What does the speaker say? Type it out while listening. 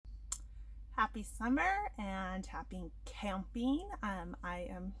Happy summer and happy camping. I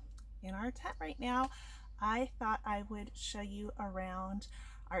am in our tent right now. I thought I would show you around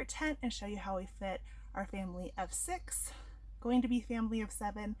our tent and show you how we fit our family of 6, going to be family of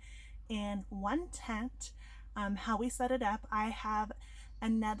 7 in one tent, how we set it up. I have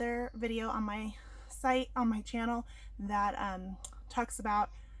another video on my site, on my channel, that talks about,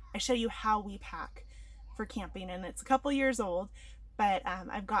 I show you how we pack for camping, and it's a couple years old, but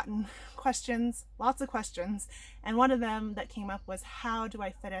I've gotten questions, lots of questions, and one of them that came up was, how do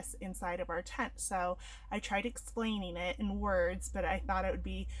I fit us inside of our tent? So I tried explaining it in words, but I thought it would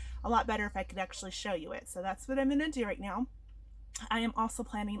be a lot better if I could actually show you it. So that's what I'm going to do right now. I am also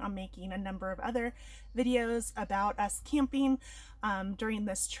planning on making a number of other videos about us camping during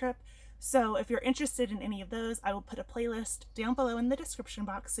this trip. So if you're interested in any of those, I will put a playlist down below in the description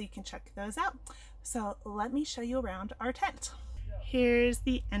box so you can check those out. So let me show you around our tent. Here's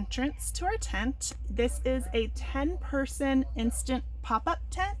the entrance to our tent. This is a 10-person instant pop-up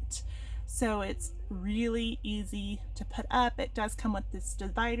tent. So it's really easy to put up. It does come with this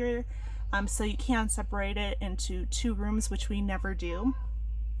divider, so you can separate it into 2 rooms, which we never do.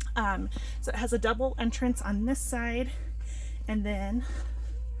 So it has a double entrance on this side, and then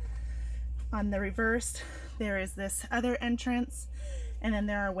on the reverse there is this other entrance, and then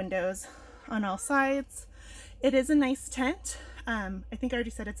there are windows on all sides. It is a nice tent. I think I already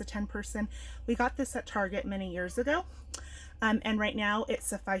said it's a 10-person. We got this at Target many years ago, and right now it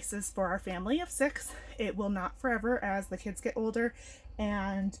suffices for our family of 6. It will not forever as the kids get older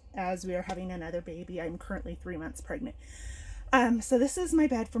and as we are having another baby. I'm currently 3 months pregnant. So this is my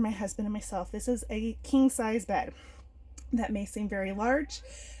bed for my husband and myself. This is a king-size bed. That may seem very large,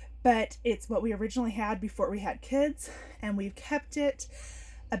 but it's what we originally had before we had kids, and we've kept it.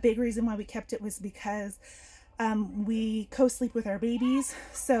 A big reason why we kept it was because we co-sleep with our babies.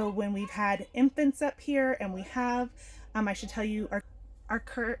 So when we've had infants up here, and we have, I should tell you,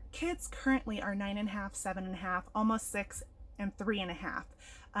 our kids currently are 9.5, 7.5, almost 6, and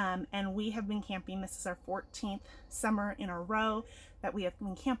 3.5. And we have been camping. This is our 14th summer in a row that we have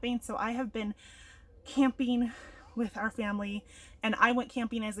been camping. So I have been camping with our family, and I went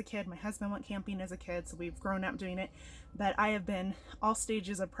camping as a kid. My husband went camping as a kid, so we've grown up doing it. But I have been all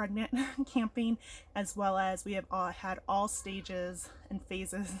stages of pregnant camping, as well as we have had all stages and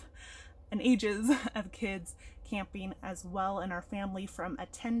phases and ages of kids camping as well in our family, from a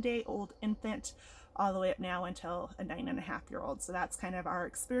 10-day-old infant all the way up now until a 9.5-year-old. So that's kind of our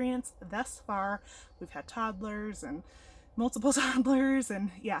experience thus far. We've had toddlers and multiple toddlers,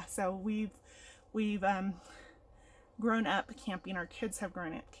 and yeah, so we've grown up camping. Our kids have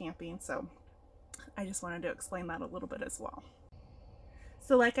grown up camping, so I just wanted to explain that a little bit as well.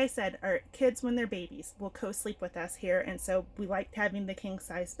 So like I said, our kids, when they're babies, will co-sleep with us here, and so we liked having the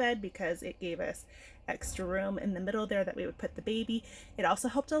king-size bed because it gave us extra room in the middle there that we would put the baby. It also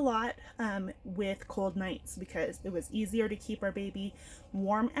helped a lot with cold nights, because it was easier to keep our baby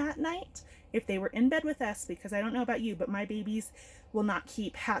warm at night if they were in bed with us, because I don't know about you, but my babies will not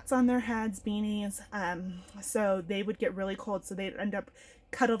keep hats on their heads, beanies, so they would get really cold, so they'd end up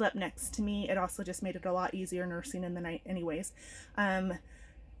cuddled up next to me. It also just made it a lot easier nursing in the night anyways.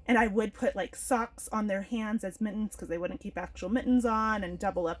 And I would put like socks on their hands as mittens, because they wouldn't keep actual mittens on, and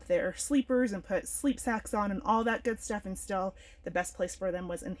double up their sleepers and put sleep sacks on and all that good stuff. And still, the best place for them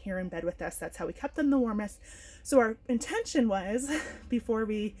was in here in bed with us. That's how we kept them the warmest. So our intention was, before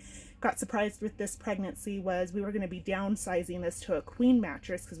we got surprised with this pregnancy, was we were going to be downsizing this to a queen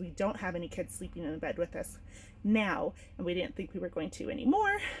mattress, because we don't have any kids sleeping in bed with us now, and we didn't think we were going to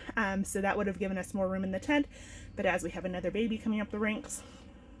anymore. So that would have given us more room in the tent. But as we have another baby coming up the ranks,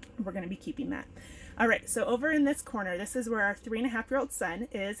 we're going to be keeping that. All right, so over in this corner, this is where our 3.5-year-old son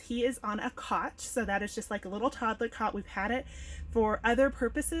is. He is on a cot, so that is just like a little toddler cot. We've had it for other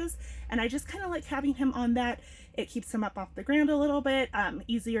purposes, and I just kind of like having him on that. It keeps him up off the ground a little bit,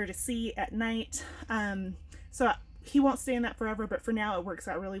 easier to see at night. So he won't stay in that forever, but for now it works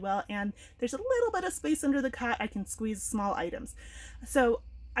out really well. And there's a little bit of space under the cot. I can squeeze small items. So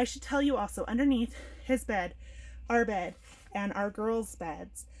I should tell you also, underneath his bed, our bed, and our girls'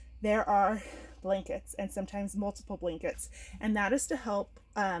 beds, there are blankets, and sometimes multiple blankets, and that is to help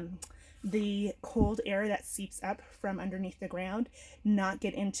the cold air that seeps up from underneath the ground not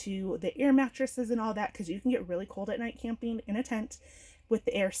get into the air mattresses and all that, because you can get really cold at night camping in a tent with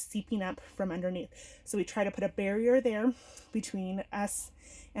the air seeping up from underneath. So we try to put a barrier there between us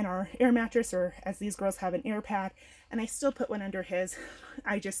and our air mattress, or as these girls have, an air pad, and I still put one under his.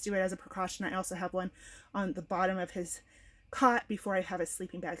 I just do it as a precaution. I also have one on the bottom of his cot before I have a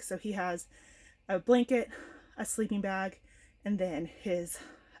sleeping bag. So he has a blanket, a sleeping bag, and then his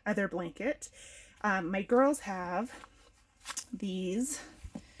other blanket. My girls have these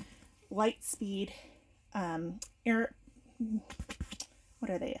Lightspeed air,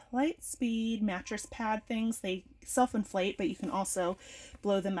 what are they? Lightspeed mattress pad things. They self-inflate, but you can also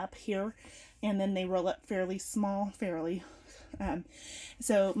blow them up here, and then they roll up fairly small,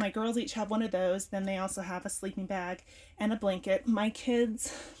 so my girls each have one of those. Then they also have a sleeping bag and a blanket. My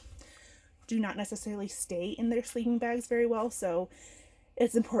kids do not necessarily stay in their sleeping bags very well, so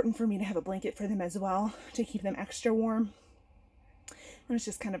it's important for me to have a blanket for them as well to keep them extra warm. And it's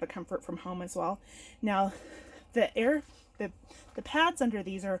just kind of a comfort from home as well. Now, the pads under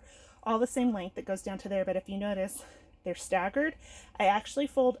these are all the same length that goes down to there, but if you notice, they're staggered. I actually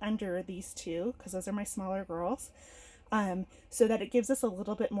fold under these two because those are my smaller girls, so that it gives us a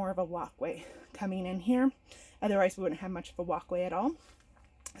little bit more of a walkway coming in here. Otherwise, we wouldn't have much of a walkway at all.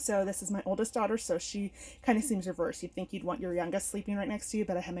 So this is my oldest daughter, so she kind of seems reversed. You'd think you'd want your youngest sleeping right next to you,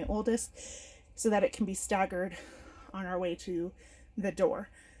 but I have my oldest so that it can be staggered on our way to the door.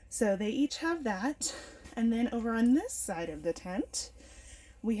 So they each have that. And then over on this side of the tent,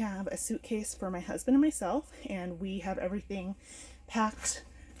 we have a suitcase for my husband and myself, and we have everything packed.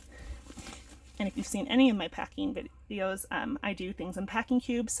 And if you've seen any of my packing videos, I do things in packing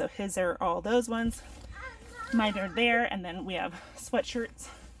cubes. So his are all those ones. Mine are there, and then we have sweatshirts.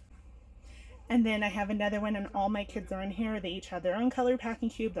 And then I have another one, and all my kids are in here. They each have their own color packing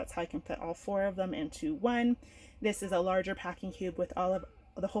cube. That's how I can fit all 4 of them into one. This is a larger packing cube with all of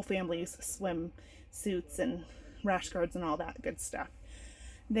the whole family's swim suits and rash guards and all that good stuff.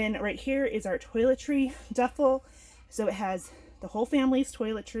 Then right here is our toiletry duffel. So it has the whole family's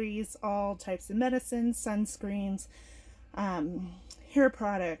toiletries, all types of medicines, sunscreens, hair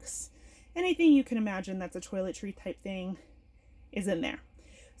products, anything you can imagine that's a toiletry type thing is in there.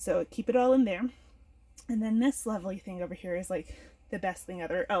 So keep it all in there. And then this lovely thing over here is like the best thing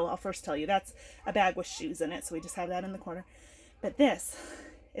ever. Oh, I'll first tell you, that's a bag with shoes in it. So we just have that in the corner. But this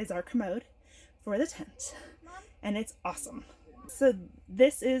is our commode for the tent. And it's awesome. So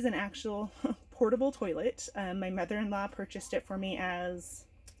this is an actual portable toilet. My mother-in-law purchased it for me as,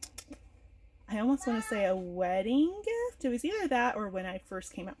 I almost want to say, a wedding gift. It was either that or when I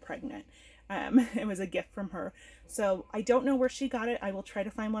first came out pregnant. It was a gift from her. So I don't know where she got it. I will try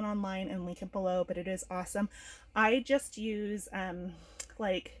to find one online and link it below, but it is awesome. I just use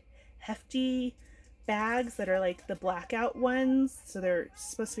like hefty bags that are like the blackout ones. So they're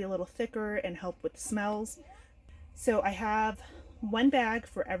supposed to be a little thicker and help with smells. So I have one bag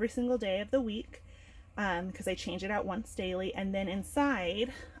for every single day of the week because I change it out once daily. And then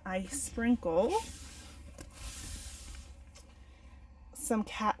inside I sprinkle some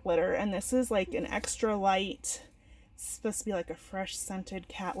cat litter, and this is like an extra light, it's supposed to be like a fresh scented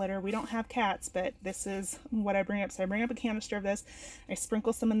cat litter. We don't have cats, but this is what I bring up. So I bring up a canister of this, I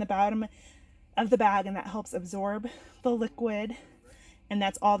sprinkle some in the bottom of the bag, and that helps absorb the liquid, and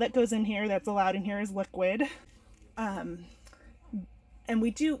that's all that goes in here. That's allowed in here is liquid. And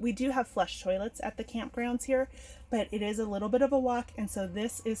we do have flush toilets at the campgrounds here, but it is a little bit of a walk, and so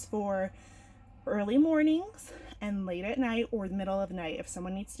this is for early mornings and late at night or the middle of the night if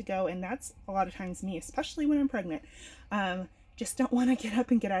someone needs to go, and that's a lot of times me, especially when I'm pregnant. Just don't want to get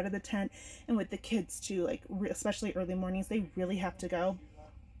up and get out of the tent, and with the kids too, like especially early mornings, they really have to go.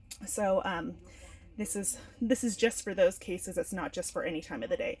 So this is just for those cases. It's not just for any time of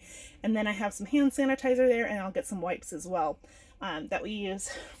the day. And then I have some hand sanitizer there, and I'll get some wipes as well that we use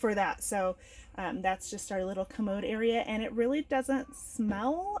for that. So that's just our little commode area, and it really doesn't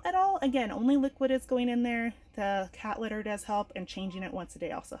smell at all. Again, only liquid is going in there. The cat litter does help, and changing it once a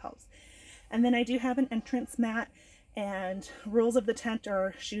day also helps. And then I do have an entrance mat, and rules of the tent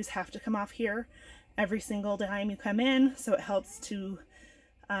are shoes have to come off here every single time you come in, so it helps to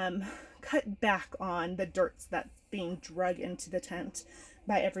cut back on the dirt that's being drug into the tent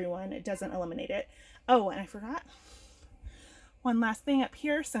by everyone. It doesn't eliminate it. Oh, and I forgot one last thing up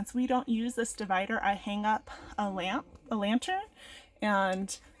here. Since we don't use this divider, I hang up a lantern,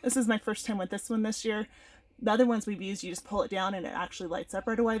 and this is my first time with this one this year. The other ones we've used, you just pull it down and it actually lights up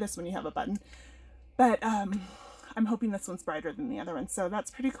right away. This one you have a button, but I'm hoping this one's brighter than the other one. So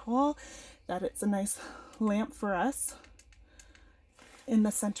that's pretty cool that it's a nice lamp for us in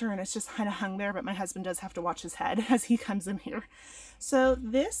the center, and it's just kind of hung there, but my husband does have to watch his head as he comes in here. So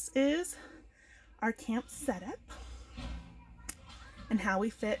this is our camp setup and how we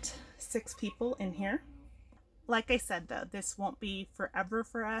fit 6 people in here. Like I said, though, this won't be forever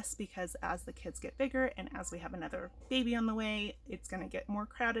for us, because as the kids get bigger and as we have another baby on the way, it's going to get more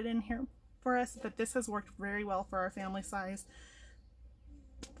crowded in here for us. But this has worked very well for our family size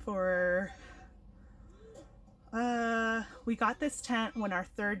for We got this tent when our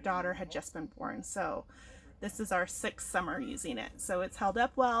third daughter had just been born, so this is our 6th summer using it. So it's held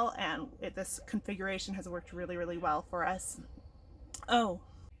up well, and this configuration has worked really, really well for us. Oh,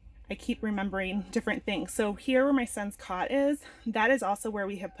 I keep remembering different things. So here where my son's cot is, that is also where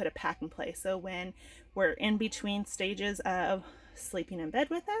we have put a pack and play. So when we're in between stages of sleeping in bed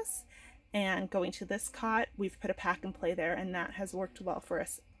with us and going to this cot, we've put a pack and play there, and that has worked well for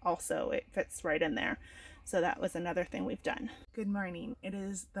us also. It fits right in there. So that was another thing we've done. Good morning. It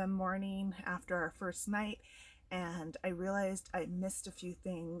is the morning after our first night, and I realized I missed a few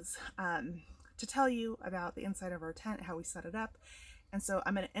things to tell you about the inside of our tent, how we set it up. And so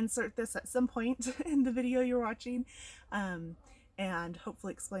I'm going to insert this at some point in the video you're watching, and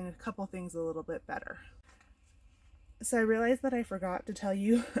hopefully explain a couple things a little bit better. So I realized that I forgot to tell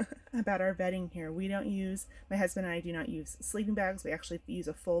you about our bedding here. We don't use, my husband and I do not use sleeping bags. We actually use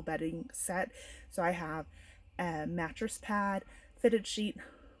a full bedding set. So I have a mattress pad, fitted sheet,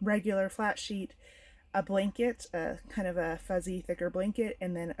 regular flat sheet, a blanket, kind of a fuzzy, thicker blanket,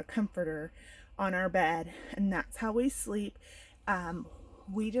 and then a comforter on our bed. And that's how we sleep.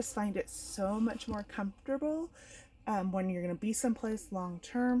 We just find it so much more comfortable when you're going to be someplace long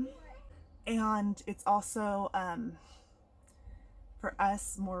term. And it's also, for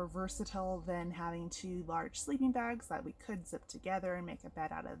us, more versatile than having 2 large sleeping bags that we could zip together and make a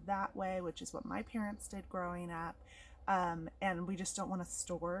bed out of that way, which is what my parents did growing up. And we just don't want to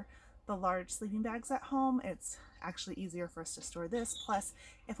store the large sleeping bags at home. It's actually easier for us to store this. Plus,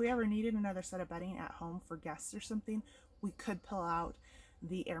 if we ever needed another set of bedding at home for guests or something, we could pull out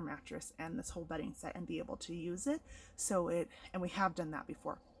the air mattress and this whole bedding set and be able to use it. And we have done that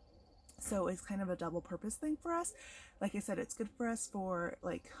before. So it's kind of a double purpose thing for us. Like I said, it's good for us for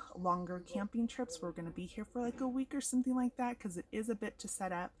like longer camping trips. We're going to be here for like a week or something like that, because it is a bit to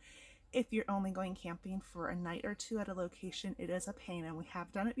set up. If you're only going camping for a night or 2 at a location, it is a pain, and we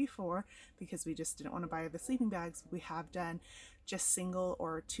have done it before because we just didn't want to buy the sleeping bags. We have done just single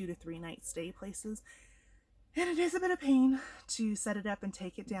or 2 to 3 night stay places, and it is a bit of pain to set it up and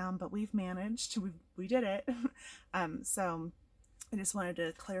take it down, but we've managed. We did it. So I just wanted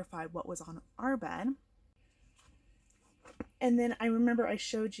to clarify what was on our bed. And then I remember I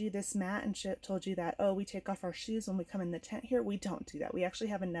showed you this mat and told you that, oh, we take off our shoes when we come in the tent here. We don't do that. We actually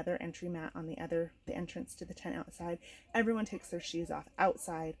have another entry mat on the entrance to the tent outside. Everyone takes their shoes off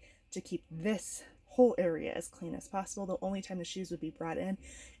outside to keep this whole area as clean as possible. The only time the shoes would be brought in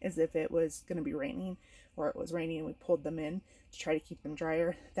is if it was going to be raining, or it was raining and we pulled them in to try to keep them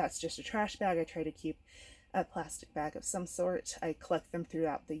drier. That's just a trash bag. I try to keep a plastic bag of some sort. I collect them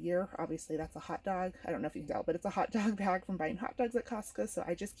throughout the year. Obviously that's a hot dog. I don't know if you can tell, but it's a hot dog bag from buying hot dogs at Costco. So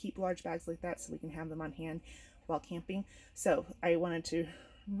I just keep large bags like that so we can have them on hand while camping. So I wanted to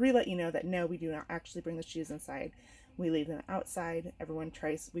let you know that no, we do not actually bring the shoes inside. We leave them outside.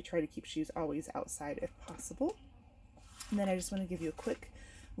 We try to keep shoes always outside if possible. And then I just want to give you a quick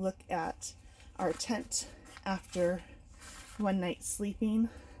look at our tent after one night sleeping.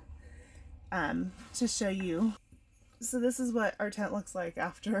 To show you. So this is what our tent looks like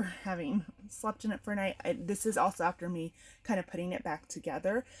after having slept in it for a night. This is also after me kind of putting it back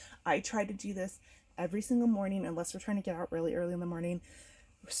together. I try to do this every single morning, unless we're trying to get out really early in the morning.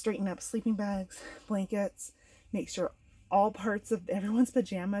 Straighten up sleeping bags, blankets, make sure all parts of everyone's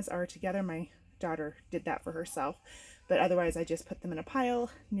pajamas are together. My daughter did that for herself, but otherwise I just put them in a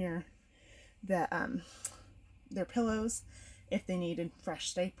pile near their pillows. If they needed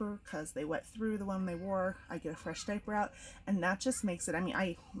fresh diaper because they wet through the one they wore, I get a fresh diaper out, and that just makes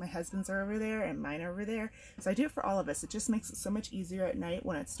it, my husband's are over there and mine are over there, so I do it for all of us. It just makes it so much easier at night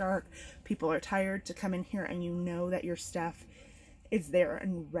when it's dark, people are tired, to come in here and you know that your stuff is there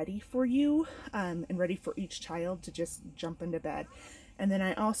and ready for you, and ready for each child to just jump into bed. And then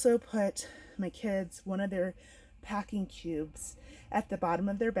I also put my kids one of their packing cubes at the bottom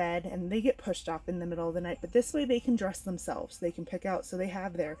of their bed, and they get pushed off in the middle of the night, but this way they can dress themselves. They can pick out, so they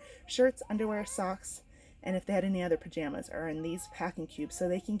have their shirts, underwear, socks, and if they had any other pajamas are in these packing cubes, so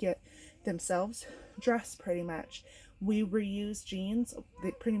they can get themselves dressed pretty much. We reuse jeans.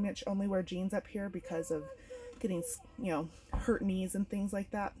 They pretty much only wear jeans up here because of getting, hurt knees and things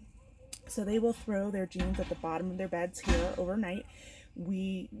like that. So they will throw their jeans at the bottom of their beds here overnight.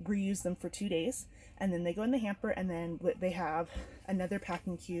 We reuse them for 2 days, and then they go in the hamper, and then they have another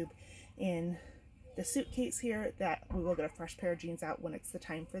packing cube in the suitcase here that we will get a fresh pair of jeans out when it's the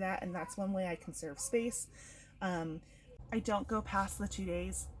time for that, and that's one way I conserve space. I don't go past the 2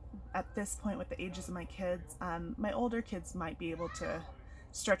 days at this point with the ages of my kids. My older kids might be able to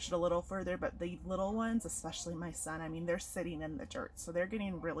stretch it a little further, but the little ones, especially my son, I mean, they're sitting in the dirt, so they're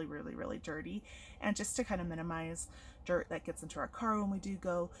getting really, really, really dirty. And just to kind of minimize dirt that gets into our car when we do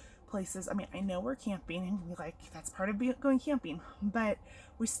go places, I mean, I know we're camping and like that's part of going camping, but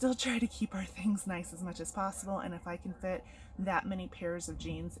we still try to keep our things nice as much as possible. And if I can fit that many pairs of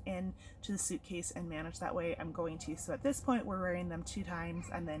jeans into the suitcase and manage that way, I'm going to. So at this point, we're wearing them 2 times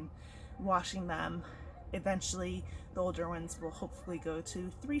and then washing them. Eventually the older ones will hopefully go to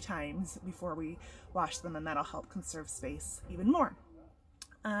 3 times before we wash them, and that'll help conserve space even more.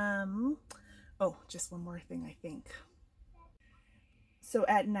 Oh, just one more thing, I think. So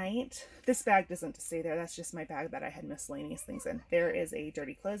at night, this bag doesn't stay there. That's just my bag that I had miscellaneous things in. There is a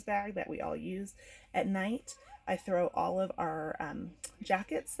dirty clothes bag that we all use. At night, I throw all of our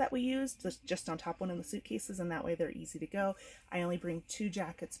jackets that we use just on top one of the suitcases, and that way they're easy to go. I only bring 2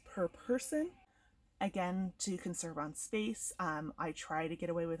 jackets per person. Again, to conserve on space. I try to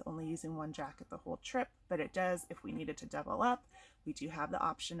get away with only using 1 jacket the whole trip, but it does, if we needed to double up, we do have the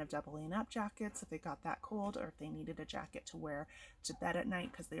option of doubling up jackets if it got that cold, or if they needed a jacket to wear to bed at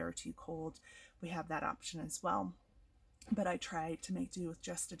night because they are too cold, we have that option as well. But I try to make do with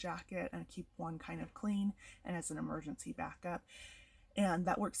just a jacket and keep 1 kind of clean and as an emergency backup. And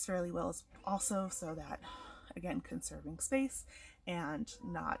that works fairly well also, so that, again, conserving space and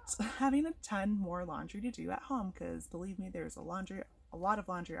not having a ton more laundry to do at home, because believe me, there's a lot of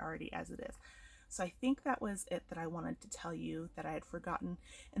laundry already as it is. So I think that was it that I wanted to tell you that I had forgotten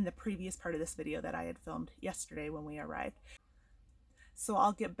in the previous part of this video that I had filmed yesterday when we arrived. So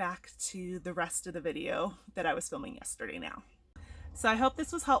I'll get back to the rest of the video that I was filming yesterday now. So I hope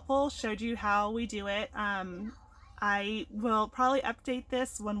this was helpful, showed you how we do it. I will probably update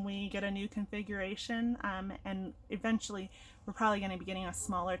this when we get a new configuration, and eventually we're probably going to be getting a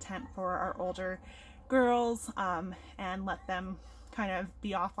smaller tent for our older girls, and let them kind of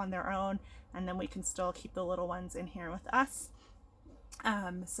be off on their own, and then we can still keep the little ones in here with us.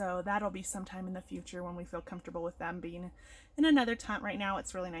 So that'll be sometime in the future when we feel comfortable with them being in another tent. Right now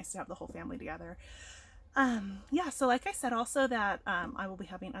it's really nice to have the whole family together. Yeah, so like I said also that I will be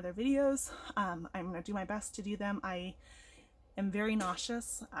having other videos. I'm going to do my best to do them. I am very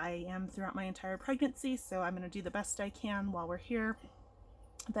nauseous. I am throughout my entire pregnancy, so I'm going to do the best I can while we're here.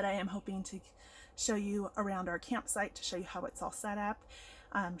 But I am hoping to show you around our campsite, to show you how it's all set up,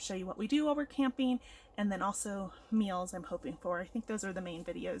 show you what we do while we're camping, and then also meals I'm hoping for. I think those are the main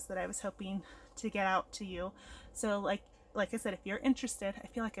videos that I was hoping to get out to you. So like I said, if you're interested, I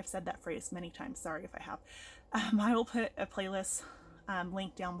feel like I've said that phrase many times, sorry if I have, I will put a playlist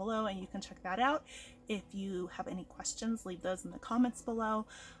link down below and you can check that out. If you have any questions, leave those in the comments below.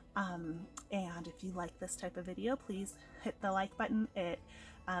 And if you like this type of video, please hit the like button. It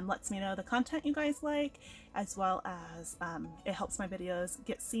lets me know the content you guys like, as well as it helps my videos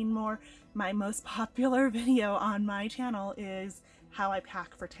get seen more. My most popular video on my channel is how I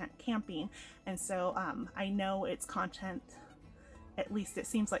pack for tent camping, and so I know it's content, at least it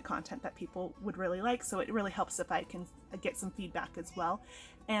seems like content that people would really like, so it really helps if I can get some feedback as well.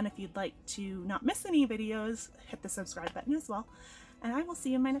 And if you'd like to not miss any videos, hit the subscribe button as well, and I will see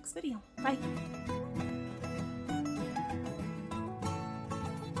you in my next video. Bye!